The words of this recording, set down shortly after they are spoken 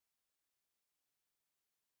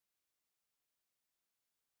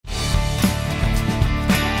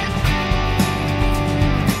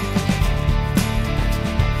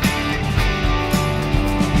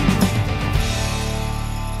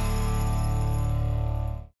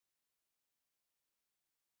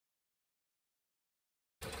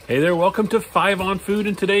Hey there, welcome to 5 on Food,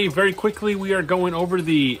 and today, very quickly, we are going over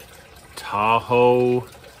the Tahoe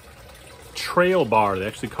Trailbar. They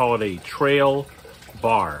actually call it a trail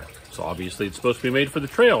bar. So obviously it's supposed to be made for the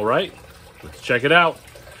trail, right? Let's check it out.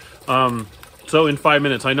 So in 5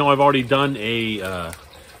 minutes, I know I've already done a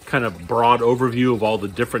kind of broad overview of all the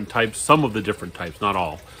different types, some of the different types, not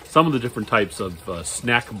all, some of the different types of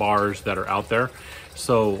snack bars that are out there.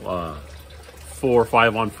 So for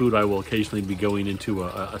 5 on Food, I will occasionally be going into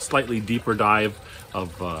a slightly deeper dive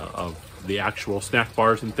of the actual snack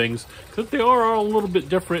bars and things, because they are all a little bit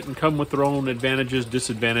different and come with their own advantages,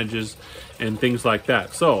 disadvantages, and things like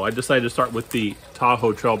that. So I decided to start with the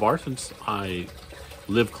Tahoe Trailbar since I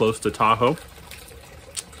live close to Tahoe.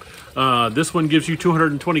 This one gives you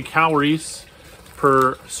 220 calories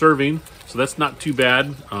per serving, so that's not too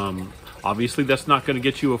bad. Obviously, that's not going to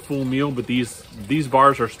get you a full meal, but these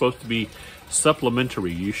bars are supposed to be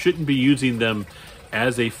supplementary. You shouldn't be using them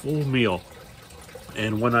as a full meal.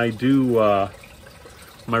 And when I do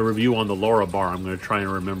my review on the Laura bar, I'm going to try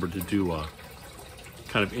and remember to do a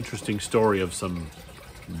kind of interesting story of some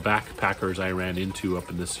backpackers I ran into up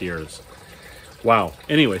in the Sierras. Wow.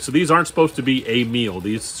 Anyway, so these aren't supposed to be a meal.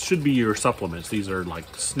 These should be your supplements. These are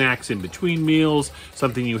like snacks in between meals,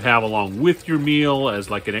 something you have along with your meal as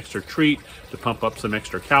like an extra treat to pump up some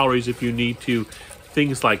extra calories if you need to,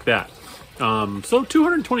 things like that. So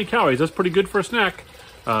 220 calories, that's pretty good for a snack.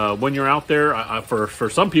 When you're out there, for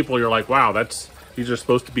some people, you're like, wow, these are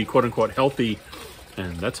supposed to be quote unquote healthy,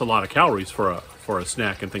 and that's a lot of calories for a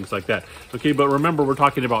snack and things like that. Okay, but remember, we're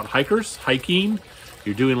talking about hiking.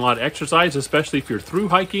 You're doing a lot of exercise, especially if you're through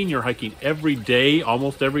hiking. You're hiking every day,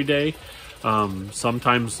 almost every day.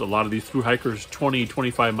 Sometimes a lot of these through hikers, 20,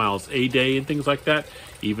 25 miles a day and things like that.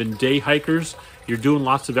 Even day hikers, you're doing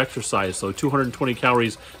lots of exercise. So 220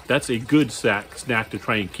 calories, that's a good snack to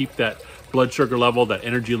try and keep that blood sugar level, that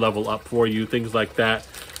energy level up for you, things like that.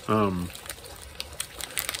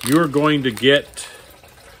 You're going to get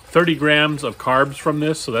 30 grams of carbs from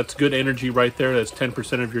this, so that's good energy right there. That's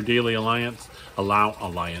 10% of your daily allowance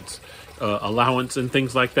and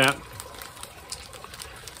things like that.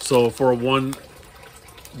 So for one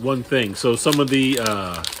thing, so some of the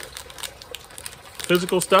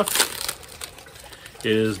physical stuff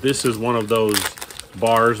is, this is one of those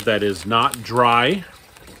bars that is not dry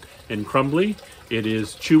and crumbly. It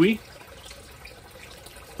is chewy.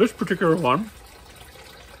 This particular one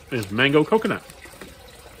is mango coconut.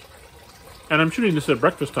 And I'm shooting this at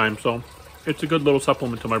breakfast time, so it's a good little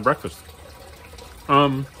supplement to my breakfast.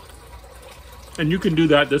 And you can do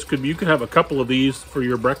that. You could have a couple of these for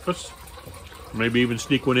your breakfast. Maybe even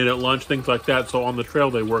sneak one in at lunch, things like that. So on the trail,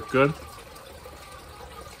 they work good.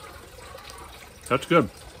 That's good.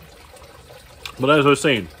 But as I was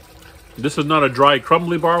saying, this is not a dry,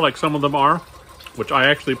 crumbly bar like some of them are, which I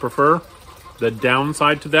actually prefer. The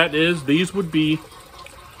downside to that is these would be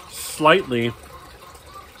slightly...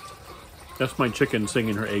 That's my chicken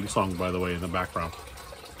singing her egg song, by the way, in the background.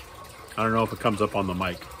 I don't know if it comes up on the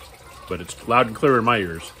mic, but it's loud and clear in my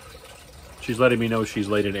ears. She's letting me know she's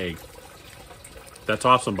laid an egg. That's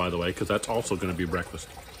awesome, by the way, because that's also going to be breakfast.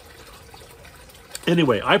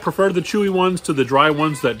 Anyway, I prefer the chewy ones to the dry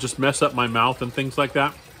ones that just mess up my mouth and things like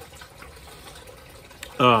that.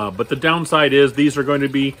 But the downside is these are going to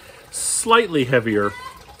be slightly heavier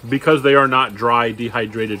because they are not dry,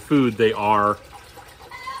 dehydrated food. They are,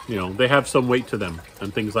 they have some weight to them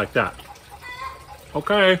and things like that.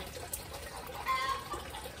 Okay.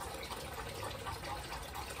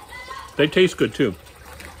 They taste good too.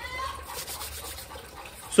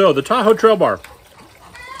 So the Tahoe Trailbar,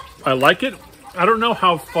 I like it. I don't know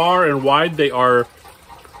how far and wide they are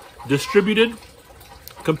distributed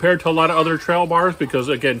compared to a lot of other trail bars, because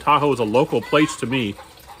again, Tahoe is a local place to me.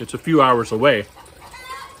 It's a few hours away.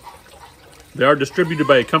 They are distributed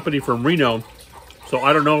by a company from Reno, so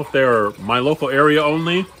I don't know if they're my local area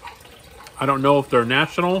only. I don't know if they're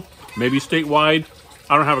national, maybe statewide.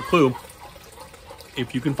 I don't have a clue.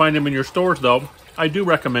 If you can find them in your stores, though, I do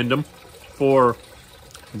recommend them for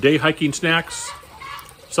day hiking snacks,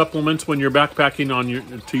 supplements when you're backpacking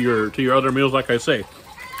on to your other meals. Like I say,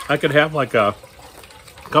 I could have like a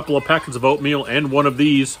couple of packets of oatmeal and one of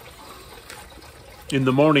these in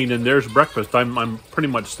the morning, and there's breakfast. I'm pretty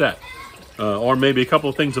much set. Or maybe a couple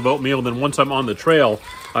of things of oatmeal, and then once I'm on the trail,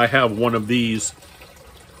 I have one of these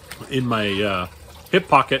in my hip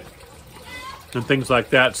pocket and things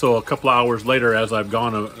like that. So a couple of hours later, as I've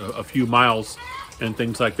gone a few miles and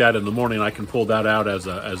things like that in the morning, I can pull that out as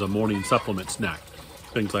a morning supplement snack,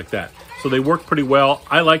 things like that. So they work pretty well.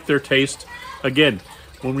 I like their taste. Again,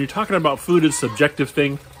 when we're talking about food, it's a subjective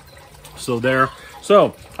thing. So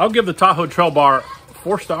I'll give the Tahoe Trailbar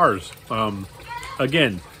 4 stars.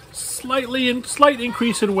 Again, slight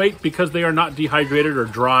increase in weight because they are not dehydrated or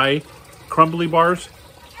dry, crumbly bars.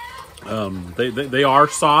 They are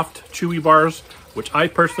soft, chewy bars, which I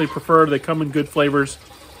personally prefer. They come in good flavors,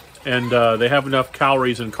 and they have enough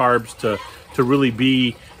calories and carbs to really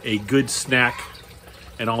be a good snack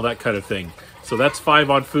and all that kind of thing. So that's 5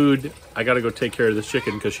 on food. I got to go take care of this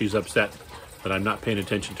chicken because she's upset that I'm not paying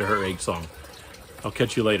attention to her egg song. I'll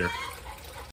catch you later.